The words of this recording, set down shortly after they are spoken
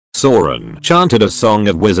Sauron chanted a song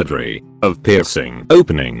of wizardry, of piercing,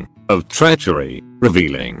 opening, of treachery,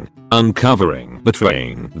 revealing, uncovering,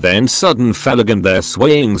 betraying. Then sudden Felagund there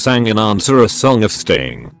swaying sang in answer a song of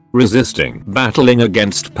staying, resisting, battling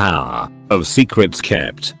against power, of secrets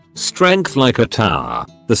kept, strength like a tower.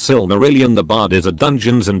 The Silmarillion. The Bard is a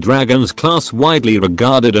Dungeons & Dragons class widely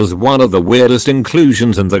regarded as one of the weirdest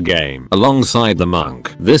inclusions in the game alongside the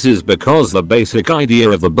monk. This is because the basic idea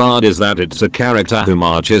of the Bard is that it's a character who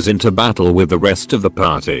marches into battle with the rest of the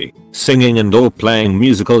party, singing and or playing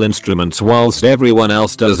musical instruments whilst everyone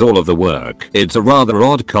else does all of the work. It's a rather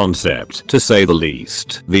odd concept, to say the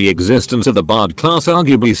least. The existence of the Bard class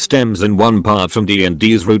arguably stems in one part from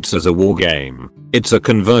D&D's roots as a wargame. It's a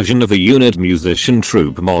conversion of the unit musician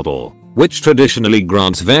troupe model, which traditionally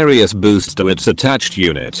grants various boosts to its attached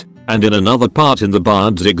unit, and in another part in the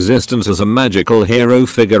Bard's existence as a magical hero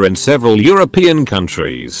figure in several European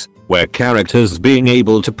countries, where characters being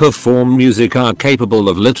able to perform music are capable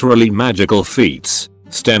of literally magical feats,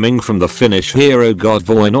 stemming from the Finnish hero god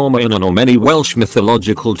Voinomainen or many Welsh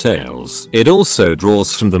mythological tales. It also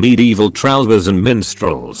draws from the medieval trowbers and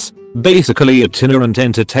minstrels, basically itinerant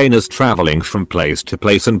entertainers traveling from place to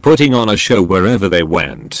place and putting on a show wherever they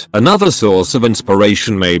went. Another source of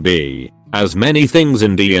inspiration may be, as many things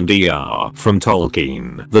in D&D are, from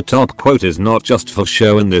Tolkien. The top quote is not just for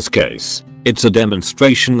show in this case. It's a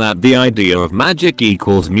demonstration that the idea of magic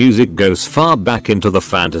equals music goes far back into the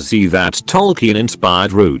fantasy that Tolkien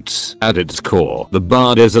inspired roots. At its core, the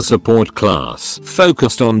Bard is a support class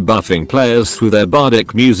focused on buffing players through their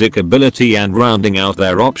bardic music ability and rounding out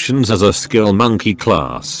their options as a skill monkey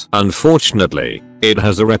class. Unfortunately, it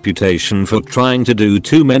has a reputation for trying to do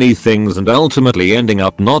too many things and ultimately ending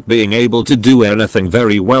up not being able to do anything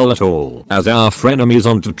very well at all. As our frenemies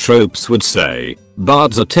onto tropes would say,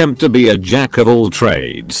 bards attempt to be a jack of all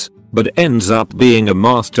trades, but ends up being a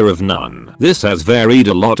master of none. This has varied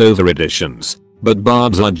a lot over editions, but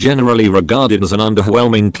bards are generally regarded as an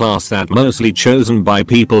underwhelming class that mostly chosen by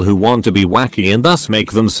people who want to be wacky and thus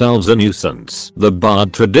make themselves a nuisance. The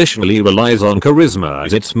bard traditionally relies on charisma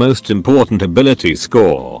as its most important ability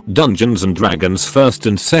score. Dungeons & Dragons 1st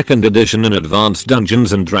and 2nd edition and Advanced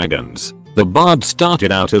Dungeons & Dragons. The Bard started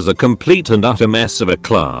out as a complete and utter mess of a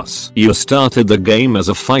class. You started the game as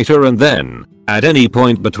a fighter and then, at any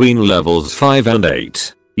point between levels 5 and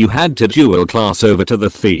 8, you had to dual class over to the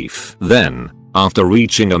thief. Then, after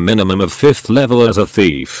reaching a minimum of 5th level as a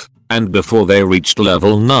thief, and before they reached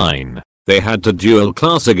level 9, they had to dual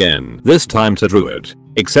class again, this time to druid,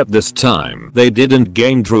 except this time they didn't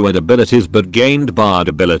gain druid abilities but gained bard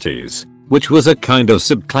abilities, which was a kind of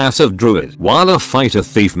subclass of druid. While a fighter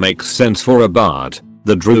thief makes sense for a bard,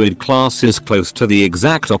 the druid class is close to the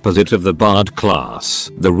exact opposite of the bard class.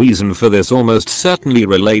 The reason for this almost certainly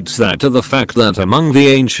relates that to the fact that among the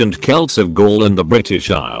ancient Celts of Gaul and the British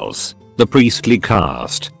Isles, the priestly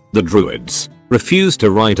caste, the druids, refused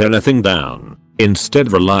to write anything down,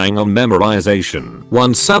 instead relying on memorization.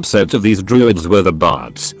 One subset of these druids were the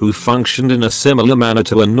bards, who functioned in a similar manner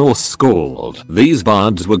to a Norse skald. These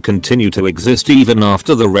bards would continue to exist even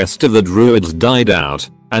after the rest of the druids died out,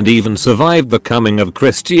 and even survived the coming of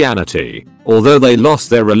Christianity, although they lost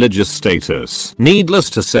their religious status. Needless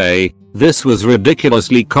to say, this was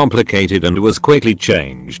ridiculously complicated and was quickly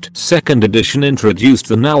changed. 2nd edition introduced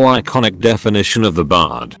the now iconic definition of the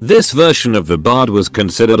bard. This version of the bard was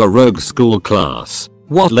considered a rogue school class.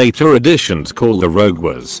 What later editions called the rogue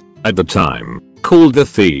was, at the time, called the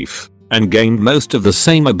thief, and gained most of the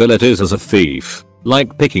same abilities as a thief,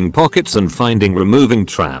 like picking pockets and finding removing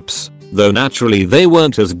traps, though naturally they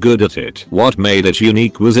weren't as good at it. What made it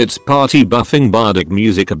unique was its party buffing bardic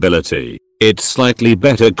music ability, its slightly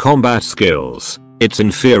better combat skills, its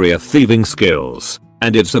inferior thieving skills,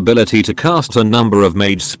 and its ability to cast a number of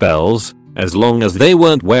mage spells, as long as they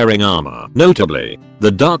weren't wearing armor. Notably, the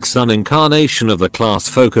Dark Sun incarnation of the class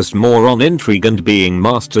focused more on intrigue and being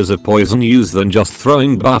masters of poison use than just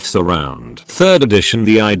throwing buffs around. 3rd edition.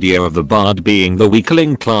 The idea of the bard being the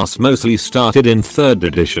weakling class mostly started in 3rd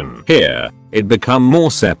edition. Here, it became more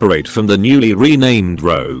separate from the newly renamed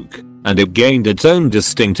rogue, and it gained its own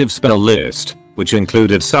distinctive spell list, which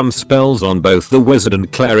included some spells on both the wizard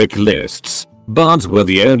and cleric lists. Bards were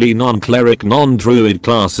the only non-cleric non-druid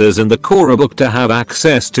classes in the core book to have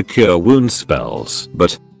access to cure wound spells,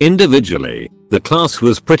 but, individually, the class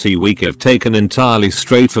was pretty weak if taken entirely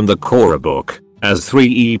straight from the core book. As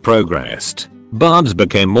 3E progressed, bards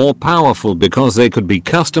became more powerful because they could be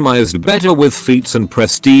customized better with feats and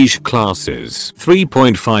prestige classes.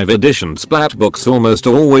 3.5 edition splat books almost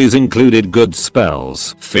always included good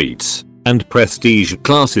spells, feats, and prestige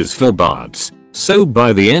classes for bards, So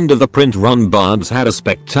by the end of the print run, Bards had a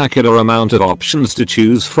spectacular amount of options to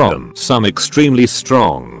choose from. Some extremely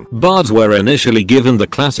strong Bards were initially given the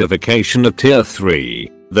classification of tier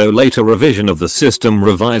 3, though later revision of the system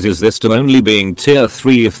revises this to only being tier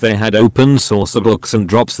 3 if they had open source books and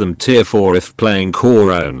drops them tier 4 if playing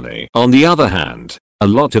core only. On the other hand, a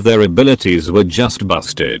lot of their abilities were just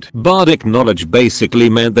busted. Bardic knowledge basically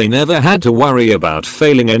meant they never had to worry about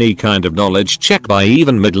failing any kind of knowledge check by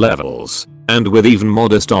even mid-levels. And with even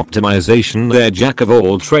modest optimization, their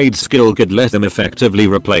jack-of-all-trades skill could let them effectively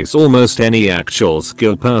replace almost any actual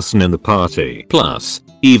skilled person in the party. Plus,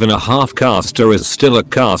 even a half-caster is still a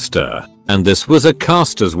caster, and this was a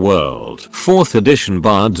caster's world. 4th edition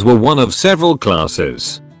bards were one of several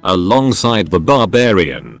classes, alongside the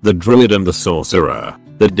barbarian, the druid and the sorcerer,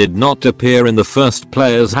 that did not appear in the first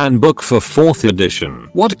player's handbook for 4th edition.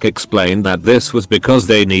 Whatk explained that this was because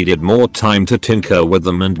they needed more time to tinker with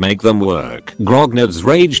them and make them work. Grognards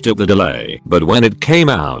raged at the delay, but when it came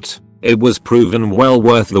out, it was proven well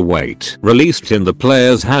worth the wait. Released in the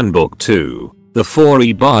player's handbook too, the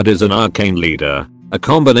 4e bard is an arcane leader, a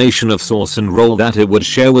combination of source and role that it would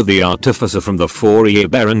share with the artificer from the 4e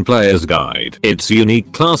Baron player's guide. Its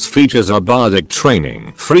unique class features are bardic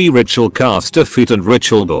training, free ritual caster feat and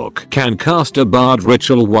ritual book. Can cast a bard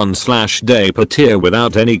ritual 1/day per tier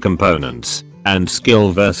without any components, and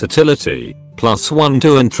skill versatility, +1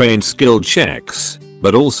 to untrained skill checks,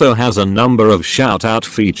 but also has a number of shout-out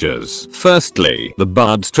features. Firstly, the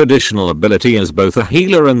bard's traditional ability as both a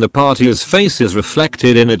healer and the party's face is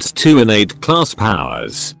reflected in its 2 innate class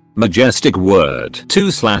powers: Majestic Word,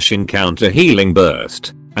 2/encounter healing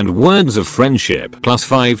burst, and Words of Friendship,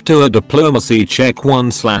 +5 to a diplomacy check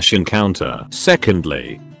 1/encounter.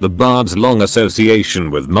 Secondly, the bard's long association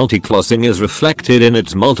with multiclassing is reflected in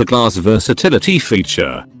its multiclass versatility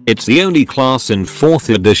feature. It's the only class in 4th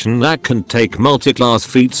edition that can take multiclass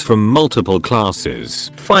feats from multiple classes.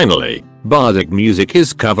 Finally, bardic music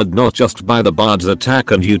is covered not just by the bard's attack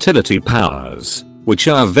and utility powers, which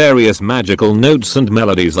are various magical notes and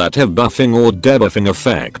melodies that have buffing or debuffing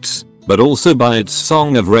effects, but also by its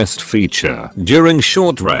Song of Rest feature. During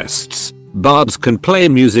short rests, bards can play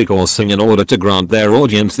music or sing in order to grant their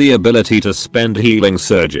audience the ability to spend healing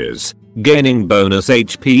surges, gaining bonus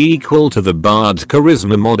HP equal to the bard's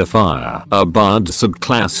charisma modifier. A bard's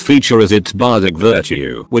subclass feature is its bardic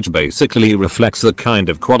virtue, which basically reflects the kind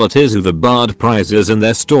of qualities who the bard prizes in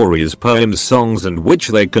their stories, poems, songs, and which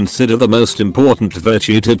they consider the most important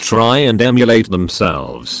virtue to try and emulate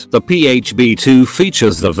themselves. The PHB2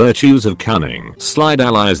 features the virtues of cunning, slide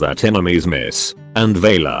allies that enemies miss, and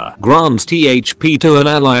Valor, grants THP to an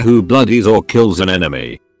ally who bloodies or kills an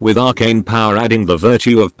enemy, with arcane power adding the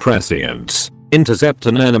virtue of prescience. Intercept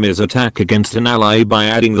an enemy's attack against an ally by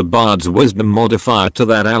adding the bard's wisdom modifier to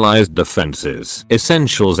that ally's defenses.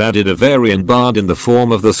 Essentials added a variant bard in the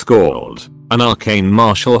form of the Scald, an arcane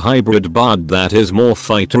martial hybrid bard that is more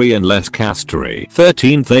fightery and less castery.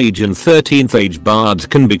 13th Age and 13th Age bards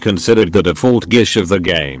can be considered the default gish of the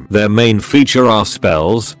game. Their main feature are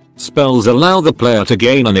spells. Spells allow the player to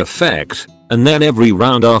gain an effect, and then every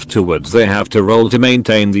round afterwards they have to roll to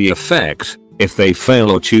maintain the effect. If they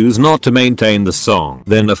fail or choose not to maintain the song,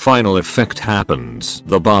 then a final effect happens.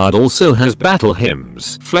 The bard also has battle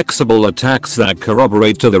hymns, flexible attacks that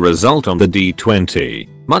corroborate to the result on the d20.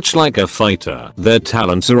 Much like a fighter, their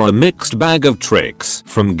talents are a mixed bag of tricks,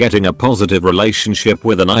 from getting a positive relationship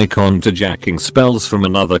with an icon to jacking spells from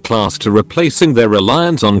another class to replacing their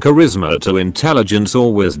reliance on charisma to intelligence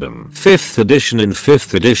or wisdom. 5th edition. In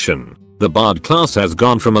 5th edition, the bard class has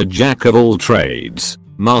gone from a jack of all trades,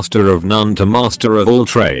 master of none, to master of all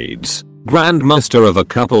trades, grandmaster of a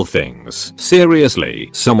couple things. Seriously,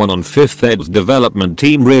 someone on 5th Ed's development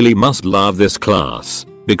team really must love this class,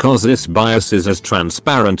 because this bias is as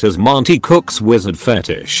transparent as Monty Cook's wizard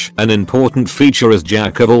fetish. An important feature is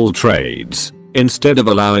jack of all trades. Instead of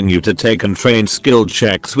allowing you to take and train skill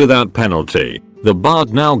checks without penalty, the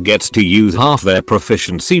bard now gets to use half their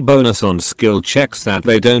proficiency bonus on skill checks that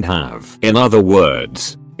they don't have. In other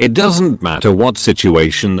words, it doesn't matter what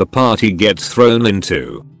situation the party gets thrown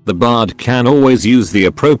into, the bard can always use the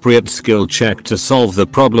appropriate skill check to solve the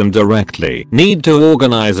problem directly. Need to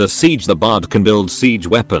organize a siege? The bard can build siege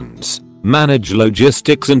weapons, manage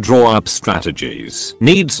logistics, and draw up strategies.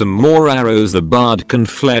 Need some more arrows? The bard can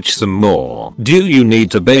fletch some more. Do you need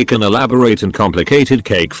to bake an elaborate and complicated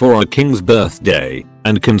cake for a king's birthday,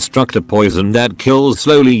 and construct a poison that kills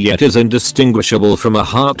slowly yet is indistinguishable from a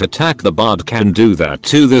heart attack? The bard can do that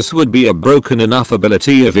too. This would be a broken enough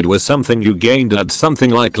ability if it was something you gained at something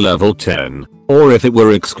like level 10, or if it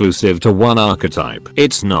were exclusive to one archetype.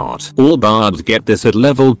 It's not. All bards get this at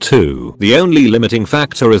level 2. The only limiting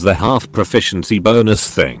factor is the half proficiency bonus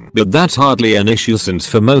thing, but that's hardly an issue since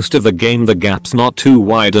for most of the game the gap's not too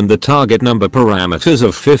wide and the target number parameters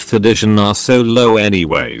of 5th edition are so low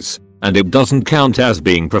anyways, and it doesn't count as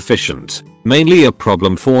being proficient. Mainly a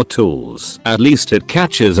problem for tools. At least it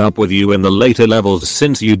catches up with you in the later levels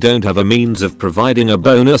since you don't have a means of providing a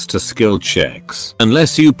bonus to skill checks.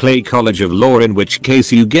 Unless you play College of Lore, in which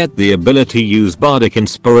case you get the ability to use Bardic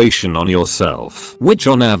Inspiration on yourself, which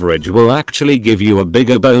on average will actually give you a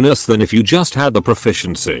bigger bonus than if you just had the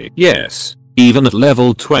proficiency. Yes. Even at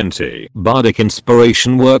level 20, Bardic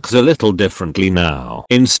Inspiration works a little differently now.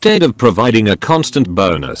 Instead of providing a constant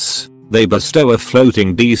bonus, they bestow a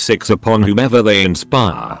floating d6 upon whomever they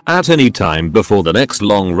inspire at any time before the next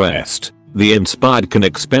long rest. The inspired can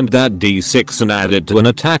expend that d6 and add it to an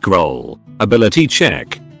attack roll, ability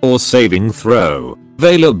check, or saving throw.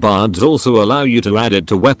 Velar bards also allow you to add it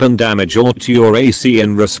to weapon damage or to your AC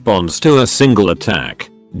in response to a single attack,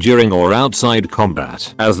 during or outside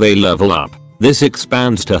combat. As they level up, this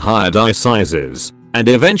expands to higher die sizes, and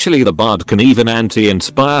eventually the bard can even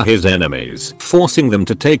anti-inspire his enemies, forcing them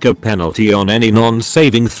to take a penalty on any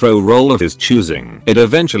non-saving throw roll of his choosing. It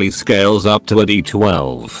eventually scales up to a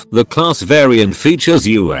d12. The class variant features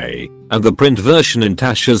UA, and the print version in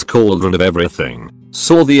Tasha's Cauldron of Everything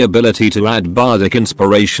saw the ability to add Bardic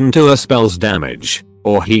Inspiration to a spell's damage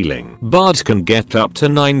or healing. Bards can get up to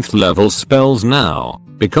 9th level spells now,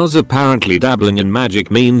 because apparently dabbling in magic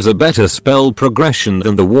means a better spell progression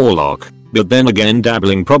than the warlock. But then again,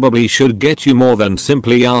 dabbling probably should get you more than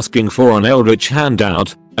simply asking for an eldritch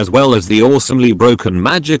handout, as well as the awesomely broken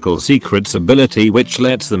magical secrets ability which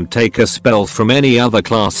lets them take a spell from any other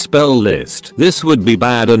class spell list. This would be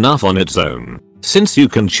bad enough on its own, since you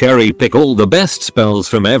can cherry pick all the best spells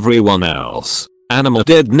from everyone else. Anima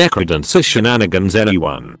Dead Necrodancer shenanigans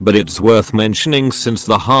anyone. But it's worth mentioning since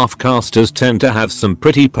the half-casters tend to have some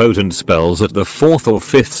pretty potent spells at the 4th or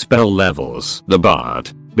 5th spell levels. The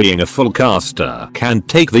Bard, being a full caster, can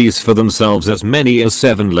take these for themselves as many as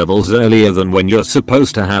 7 levels earlier than when you're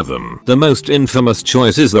supposed to have them. The most infamous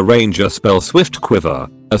choice is the Ranger spell Swift Quiver,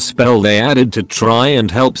 a spell they added to try and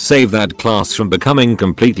help save that class from becoming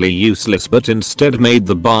completely useless, but instead made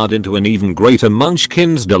the Bard into an even greater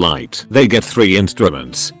Munchkin's delight. They get 3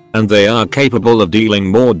 instruments, and they are capable of dealing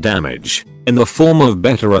more damage, in the form of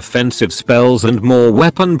better offensive spells and more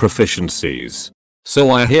weapon proficiencies.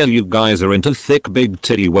 So I hear you guys are into thick big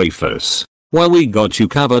titty wafers. Well, we got you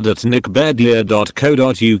covered at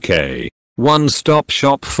neckbeardia.co.uk. One-stop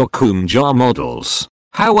shop for Kumjar models.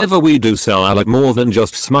 However, we do sell a lot more than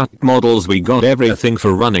just smut models. We got everything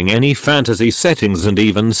for running any fantasy settings and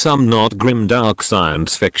even some not grimdark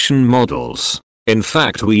science fiction models. In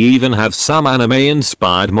fact, we even have some anime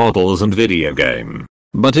inspired models and video game.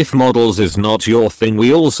 But if models is not your thing,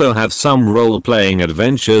 we also have some role-playing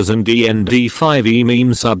adventures and D&D 5e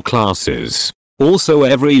meme subclasses. Also,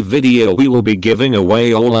 every video we will be giving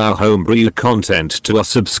away all our homebrew content to a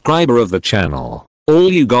subscriber of the channel.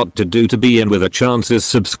 All you got to do to be in with a chance is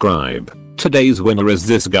subscribe. Today's winner is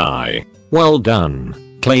this guy. Well done.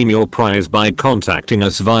 Claim your prize by contacting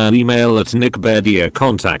us via email at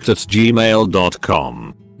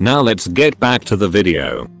neckbeardiacontact@gmail.com. Now let's get back to the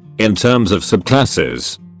video. In terms of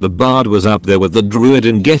subclasses, the Bard was up there with the Druid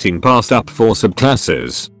in getting passed up for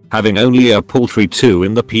subclasses, having only a paltry 2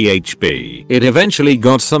 in the PHP. It eventually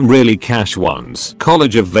got some really cash ones.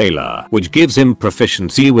 College of Valor, which gives him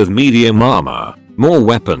proficiency with medium armor, more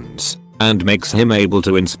weapons, and makes him able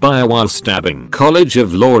to inspire while stabbing. College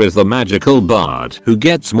of Lore is the magical bard who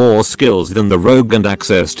gets more skills than the rogue and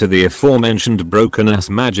access to the aforementioned broken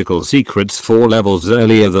ass magical secrets 4 levels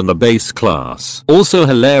earlier than the base class. Also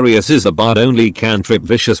hilarious is the bard only cantrip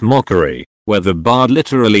Vicious Mockery, where the bard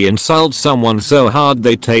literally insults someone so hard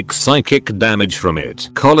they take psychic damage from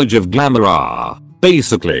it. College of Glamour are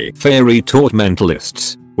basically fairy taught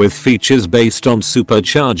mentalists, with features based on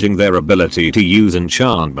supercharging their ability to use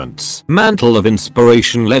enchantments. Mantle of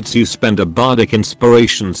Inspiration lets you spend a bardic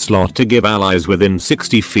inspiration slot to give allies within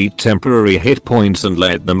 60 feet temporary hit points and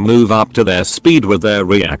let them move up to their speed with their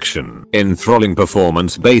reaction. Enthralling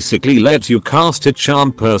Performance basically lets you cast a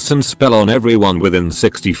charm person spell on everyone within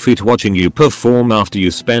 60 feet watching you perform after you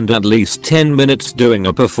spend at least 10 minutes doing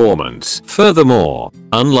a performance. Furthermore,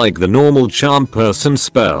 unlike the normal charm person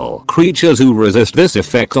spell, creatures who resist this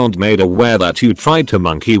effect aren't made aware that you tried to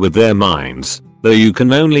monkey with their minds, though you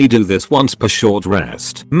can only do this once per short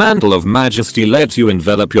rest. Mantle of Majesty lets you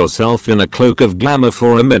envelop yourself in a cloak of glamour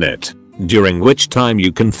for a minute, during which time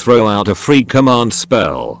you can throw out a free command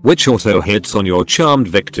spell which auto hits on your charmed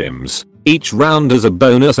victims, Each round is a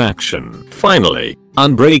bonus action. Finally,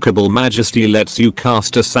 Unbreakable Majesty lets you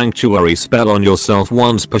cast a sanctuary spell on yourself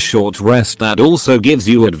once per short rest that also gives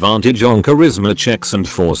you advantage on charisma checks and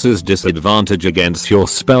forces disadvantage against your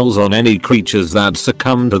spells on any creatures that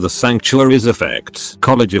succumb to the sanctuary's effects.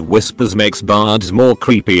 College of Whispers makes bards more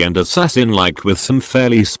creepy and assassin-like with some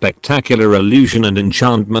fairly spectacular illusion and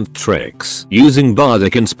enchantment tricks. Using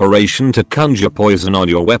bardic inspiration to conjure poison on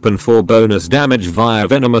your weapon for bonus damage via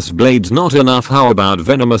venomous blades not enough. How about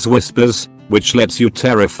Venomous Whispers, which lets you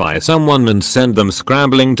terrify someone and send them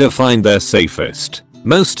scrambling to find their safest,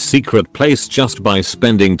 most secret place just by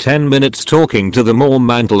spending 10 minutes talking to them, or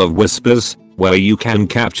Mantle of Whispers, where you can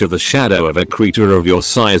capture the shadow of a creature of your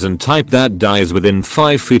size and type that dies within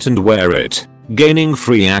 5 feet and wear it, gaining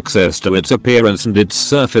free access to its appearance and its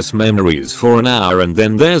surface memories for an hour. And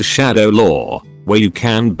then there's Shadow Lore, where you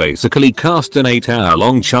can basically cast an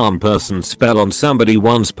 8-hour-long charm person spell on somebody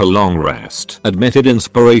once per long rest. Admitted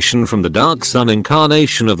inspiration from the Dark Sun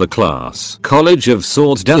incarnation of the class. College of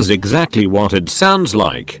Swords does exactly what it sounds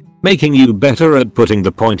like, making you better at putting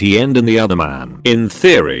the pointy end in the other man. In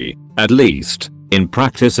theory, at least. In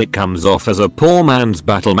practice it comes off as a poor man's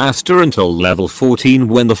Battle Master until level 14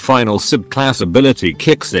 when the final subclass ability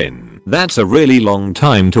kicks in. That's a really long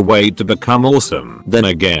time to wait to become awesome. Then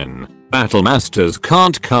again, Battle Masters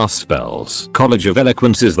can't cast spells. College of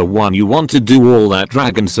Eloquence is the one you want to do all that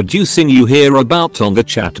dragon seducing you hear about on the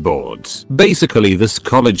chat boards. Basically this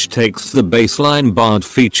college takes the baseline bard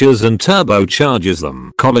features and turbocharges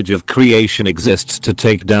them. College of Creation exists to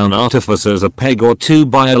take down artificers a peg or two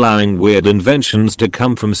by allowing weird inventions to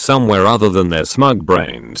come from somewhere other than their smug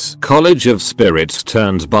brains. College of Spirits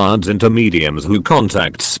turns bards into mediums who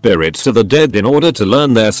contact spirits of the dead in order to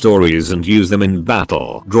learn their stories and use them in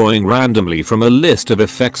battle, drawing randomly from a list of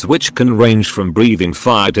effects which can range from breathing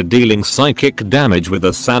fire to dealing psychic damage with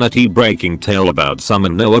a sanity breaking tale about some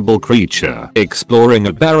unknowable creature. Exploring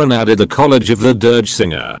a Baron added the College of the Dirge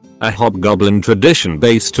Singer, a hobgoblin tradition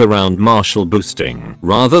based around martial boosting.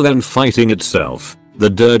 Rather than fighting itself, the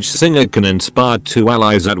Dirge Singer can inspire 2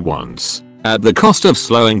 allies at once, at the cost of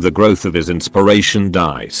slowing the growth of his inspiration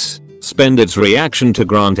dice, spend its reaction to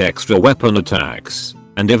grant extra weapon attacks,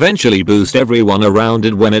 and eventually boost everyone around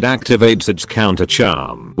it when it activates its counter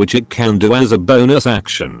charm, which it can do as a bonus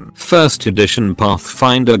action. First edition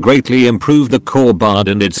Pathfinder greatly improved the core bard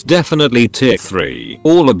and it's definitely tier 3.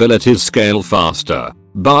 All abilities scale faster.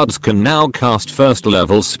 Bards can now cast first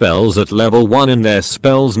level spells at level 1 and their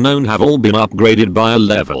spells known have all been upgraded by a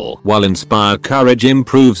level, while Inspire Courage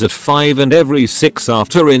improves at 5 and every 6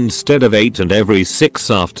 after instead of 8 and every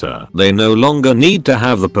 6 after. They no longer need to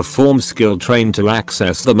have the Perform skill trained to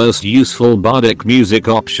access the most useful bardic music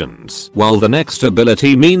options, while the next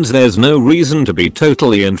ability means there's no reason to be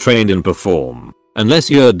totally untrained in Perform, unless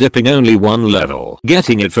you're dipping only 1 level,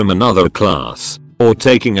 getting it from another class, or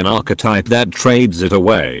taking an archetype that trades it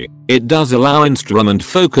away. It does allow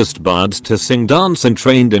instrument-focused bards to sing, dance and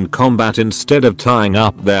trained in combat instead of tying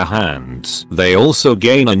up their hands. They also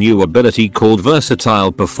gain a new ability called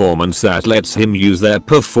Versatile Performance that lets him use their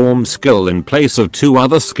Perform skill in place of 2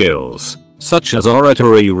 other skills, such as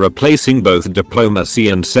Oratory replacing both Diplomacy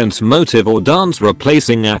and Sense Motive, or Dance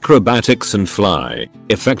replacing Acrobatics and Fly,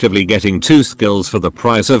 effectively getting 2 skills for the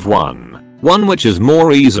price of one which is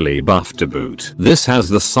more easily buffed to boot. This has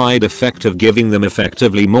the side effect of giving them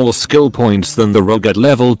effectively more skill points than the rogue at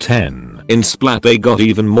level 10. In Splat they got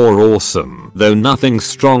even more awesome, though nothing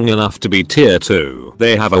strong enough to be tier 2.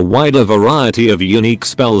 They have a wider variety of unique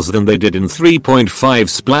spells than they did in 3.5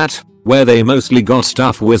 Splat, where they mostly got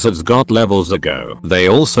stuff wizards got levels ago. They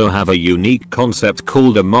also have a unique concept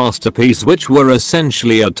called a masterpiece, which were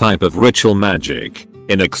essentially a type of ritual magic.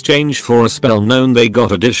 In exchange for a spell known they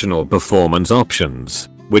got additional performance options,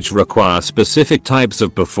 which require specific types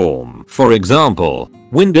of perform. For example,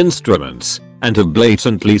 wind instruments, and have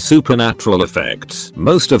blatantly supernatural effects.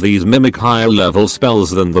 Most of these mimic higher level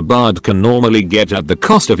spells than the bard can normally get at the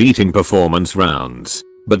cost of eating performance rounds,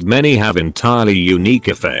 but many have entirely unique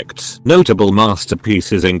effects. Notable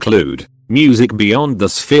masterpieces include Music Beyond the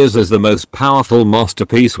Spheres is the most powerful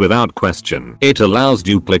masterpiece without question. It allows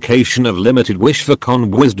duplication of Limited Wish for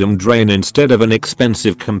Wisdom Drain instead of an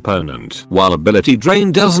expensive component. While Ability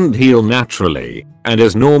Drain doesn't heal naturally, and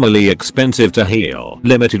is normally expensive to heal,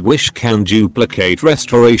 Limited Wish can duplicate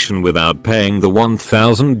Restoration without paying the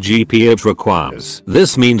 1000 GP it requires.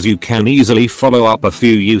 This means you can easily follow up a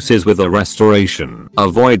few uses with a Restoration.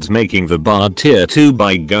 Avoids making the bard tier 2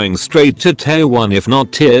 by going straight to tier 1 if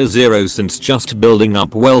not tier 0, since just building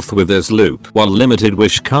up wealth with this loop. While Limited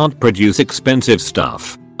Wish can't produce expensive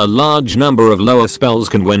stuff, A large number of lower spells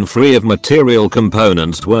can win free of material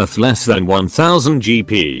components worth less than 1000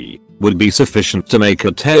 GP. Would be sufficient to make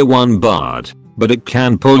a tier 1 bard, but it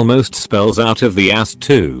can pull most spells out of the ass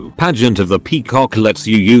too. Pageant of the Peacock lets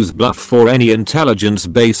you use bluff for any intelligence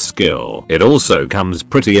based skill. It also comes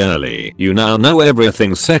pretty early. You now know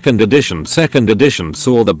everything. 2nd edition. 2nd edition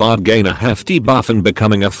saw the bard gain a hefty buff and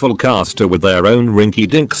becoming a full caster with their own rinky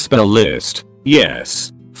dink spell list.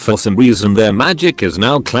 Yes. For some reason their magic is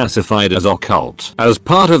now classified as occult. As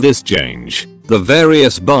part of this change, the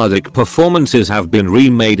various bardic performances have been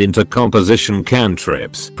remade into composition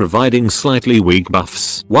cantrips, providing slightly weak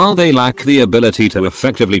buffs. While they lack the ability to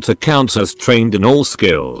effectively count as trained in all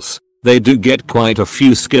skills, they do get quite a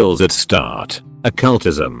few skills at start.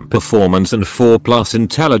 Occultism, performance and 4+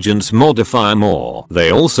 intelligence modifier more.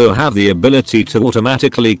 They also have the ability to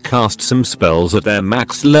automatically cast some spells at their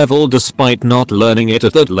max level despite not learning it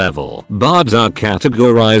at that level. Bards are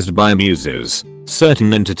categorized by muses,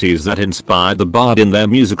 certain entities that inspired the bard in their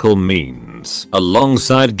musical means.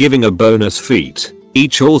 Alongside giving a bonus feat,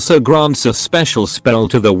 each also grants a special spell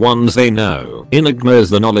to the ones they know. Enigma is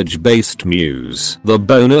the knowledge-based muse. The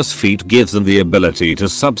bonus feat gives them the ability to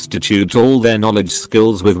substitute all their knowledge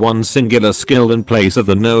skills with one singular skill in place of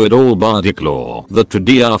the know-it-all bardic lore. The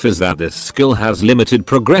trade-off is that this skill has limited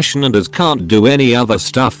progression and can't do any other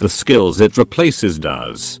stuff the skills it replaces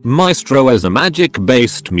does. Maestro is a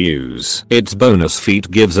magic-based muse. Its bonus feat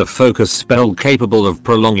gives a focus spell capable of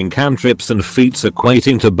prolonging cantrips and feats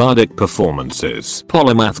equating to bardic performances.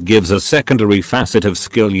 Polymath gives a secondary facet of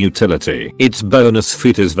skill utility. Its bonus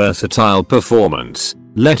feat is versatile performance,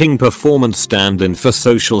 letting performance stand in for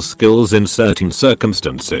social skills in certain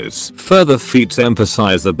circumstances. Further feats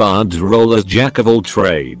emphasize the bard's role as jack of all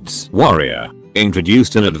trades. Warrior,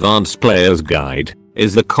 introduced in Advanced Player's Guide,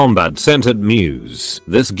 is the combat-centered muse.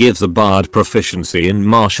 This gives the bard proficiency in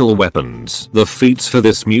martial weapons. The feats for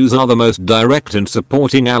this muse are the most direct in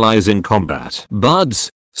supporting allies in combat.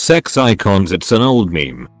 Bards, sex icons. It's an old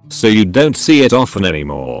meme, so you don't see it often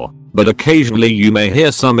anymore, but occasionally you may hear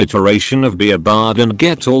some iteration of be a bard and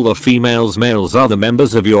get all the females males other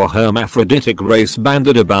members of your hermaphroditic race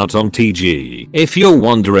banded about on TG. If you're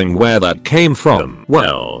wondering where that came from,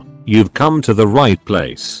 well, you've come to the right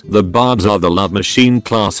place. The bards are the love machine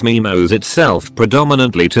class memos itself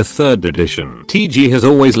predominantly to 3rd edition. TG has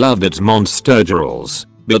always loved its monster girls,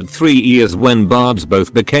 but 3 years when bards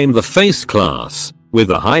both became the face class, with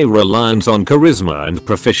a high reliance on charisma and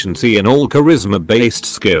proficiency in all charisma-based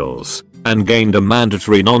skills, and gained a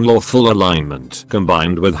mandatory non-lawful alignment.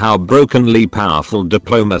 Combined with how brokenly powerful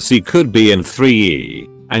diplomacy could be in 3E,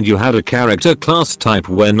 and you had a character class type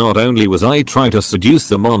where not only was I try to seduce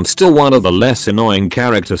the monster one of the less annoying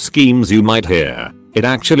character schemes you might hear, it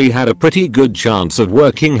actually had a pretty good chance of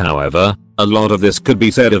working. However, a lot of this could be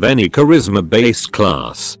said of any charisma-based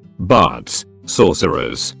class. Bards,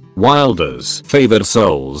 sorcerers, wilders, favored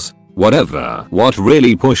souls, whatever. What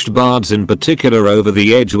really pushed bards in particular over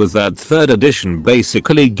the edge was that 3rd edition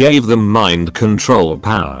basically gave them mind control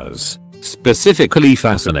powers, specifically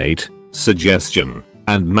fascinate, suggestion,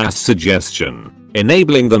 and mass suggestion,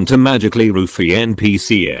 enabling them to magically roofie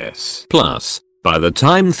NPCs. Plus, by the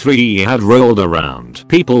time 3E had rolled around,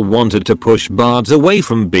 people wanted to push bards away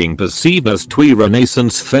from being perceived as twee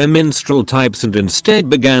Renaissance fair minstrel types and instead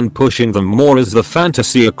began pushing them more as the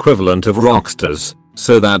fantasy equivalent of rockstars,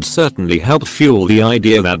 so that certainly helped fuel the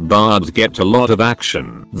idea that bards get a lot of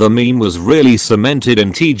action. The meme was really cemented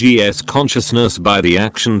in TGS consciousness by the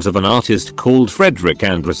actions of an artist called Frederick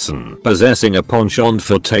Anderson, possessing a penchant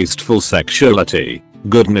for tasteful sexuality,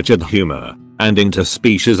 good-natured humor, and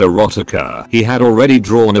interspecies erotica. He had already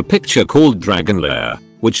drawn a picture called Dragon Lair,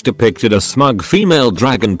 which depicted a smug female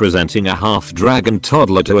dragon presenting a half-dragon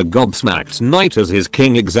toddler to a gobsmacked knight as his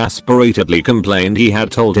king exasperatedly complained he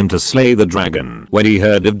had told him to slay the dragon. When he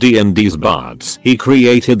heard of D&D's bards, he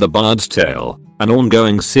created the Bard's Tale, an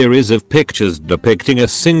ongoing series of pictures depicting a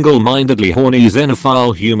single-mindedly horny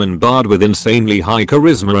xenophile human bard with insanely high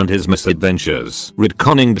charisma and his misadventures.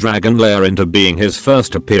 Retconning Dragon Lair into being his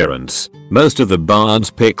first appearance, most of the bard's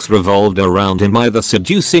pics revolved around him either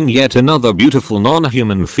seducing yet another beautiful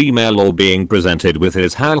non-human female or being presented with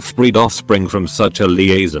his half-breed offspring from such a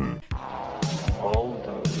liaison. All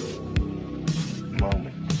those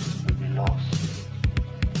moments lost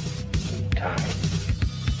in time.